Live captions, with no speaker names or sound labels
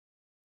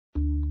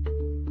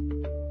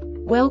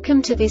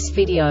Welcome to this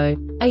video.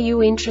 Are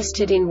you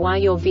interested in why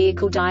your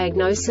vehicle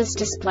diagnosis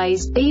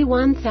displays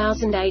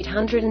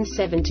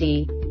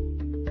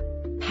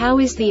B1870? How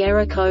is the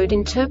error code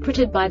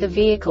interpreted by the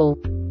vehicle?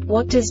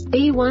 What does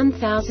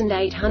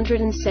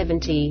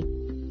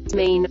B1870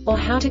 mean, or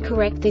how to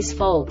correct this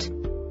fault?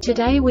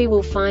 Today we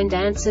will find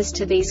answers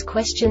to these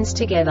questions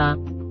together.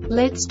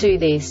 Let's do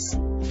this.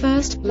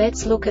 First,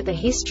 let's look at the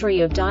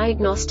history of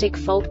diagnostic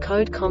fault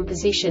code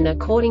composition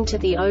according to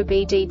the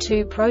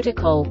OBD2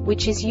 protocol,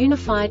 which is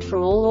unified for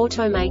all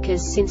automakers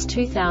since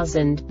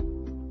 2000.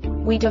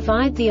 We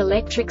divide the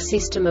electric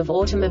system of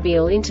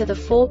automobile into the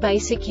four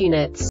basic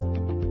units: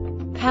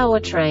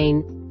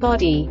 powertrain,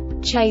 body,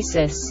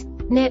 chassis,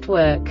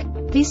 network.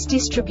 This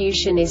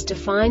distribution is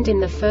defined in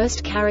the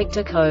first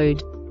character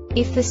code.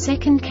 If the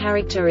second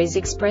character is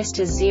expressed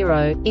as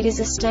 0, it is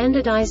a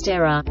standardized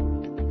error.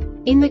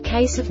 In the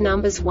case of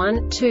numbers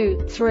 1,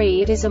 2,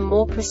 3, it is a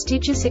more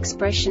prestigious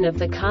expression of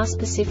the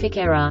car-specific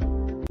error.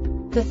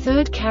 The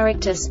third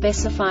character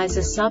specifies a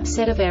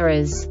subset of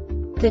errors.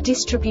 The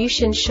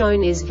distribution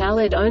shown is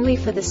valid only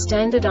for the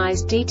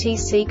standardized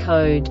DTC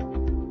code.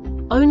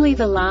 Only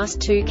the last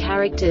two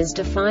characters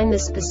define the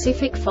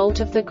specific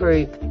fault of the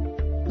group.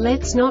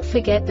 Let's not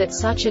forget that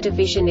such a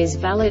division is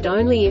valid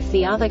only if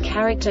the other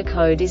character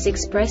code is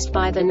expressed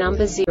by the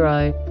number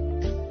 0.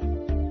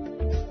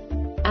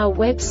 Our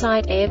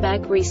website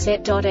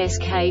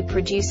airbagreset.sk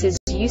produces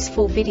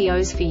useful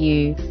videos for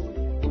you.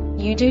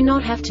 You do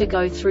not have to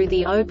go through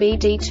the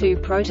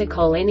OBD2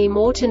 protocol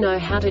anymore to know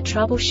how to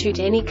troubleshoot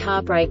any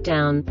car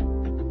breakdown.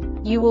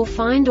 You will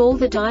find all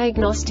the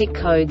diagnostic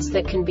codes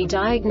that can be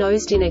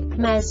diagnosed in a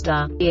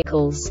Mazda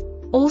vehicles.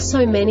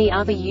 Also many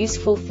other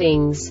useful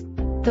things.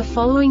 The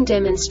following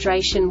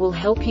demonstration will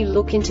help you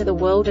look into the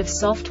world of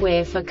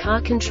software for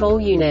car control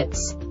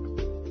units.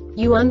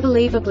 You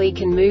unbelievably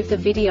can move the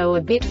video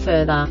a bit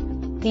further.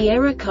 The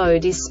error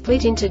code is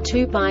split into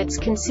 2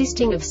 bytes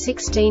consisting of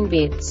 16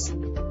 bits.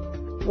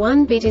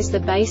 1 bit is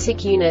the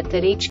basic unit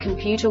that each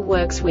computer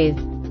works with.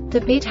 The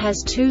bit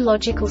has 2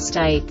 logical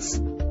states: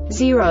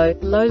 0,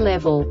 low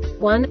level,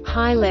 1,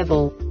 high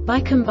level. By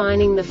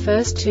combining the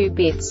first 2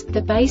 bits,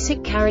 the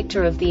basic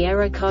character of the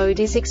error code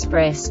is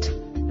expressed.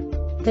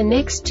 The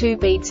next 2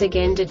 beats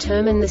again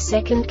determine the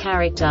second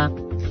character.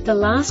 The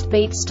last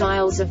beat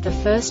styles of the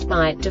first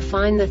byte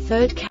define the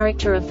third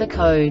character of the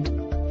code.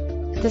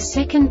 The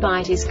second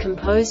byte is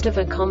composed of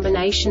a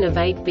combination of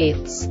 8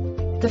 bits.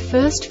 The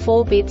first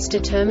 4 bits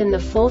determine the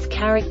fourth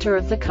character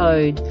of the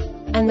code.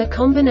 And the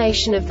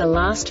combination of the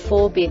last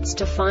 4 bits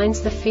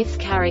defines the fifth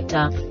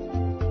character.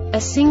 A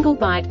single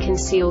byte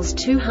conceals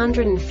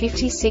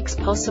 256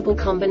 possible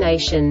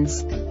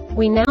combinations.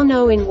 We now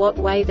know in what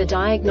way the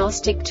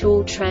diagnostic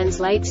tool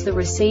translates the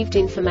received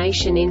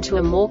information into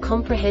a more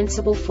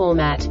comprehensible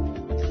format.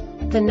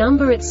 The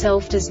number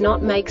itself does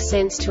not make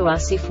sense to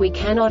us if we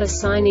cannot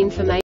assign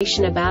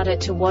information about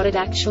it to what it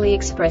actually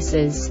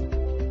expresses.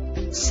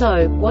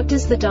 So, what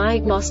does the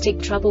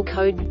diagnostic trouble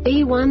code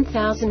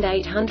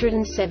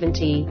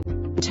B1870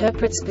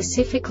 interpret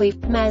specifically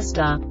for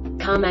Mazda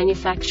car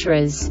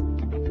manufacturers?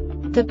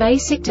 The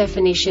basic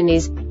definition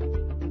is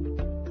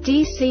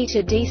DC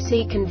to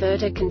DC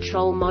converter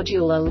control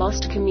module, a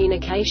lost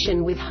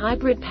communication with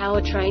hybrid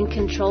powertrain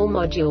control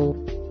module.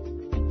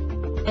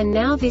 And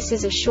now this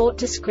is a short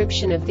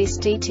description of this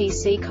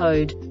DTC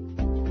code.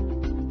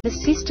 The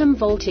system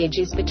voltage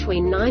is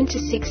between 9 to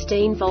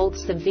 16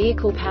 volts. The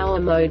vehicle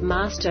power mode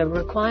master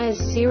requires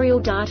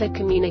serial data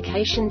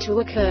communication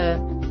to occur.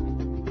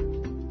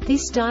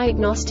 This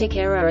diagnostic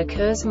error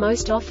occurs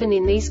most often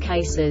in these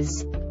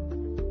cases: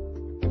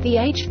 the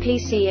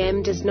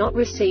HPCM does not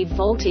receive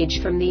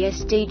voltage from the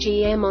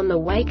SDGM on the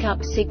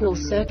wake-up signal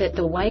circuit.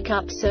 The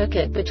wake-up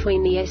circuit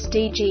between the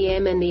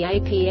SDGM and the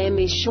APM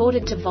is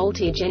shorted to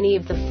voltage. Any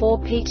of the 4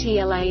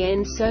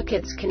 PTLAN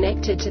circuits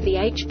connected to the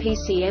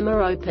HPCM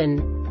are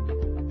open.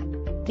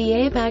 The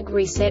Airbag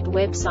Reset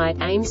website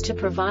aims to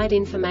provide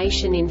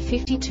information in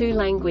 52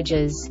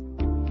 languages.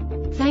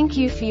 Thank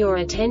you for your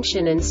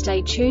attention and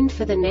stay tuned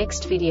for the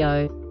next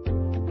video.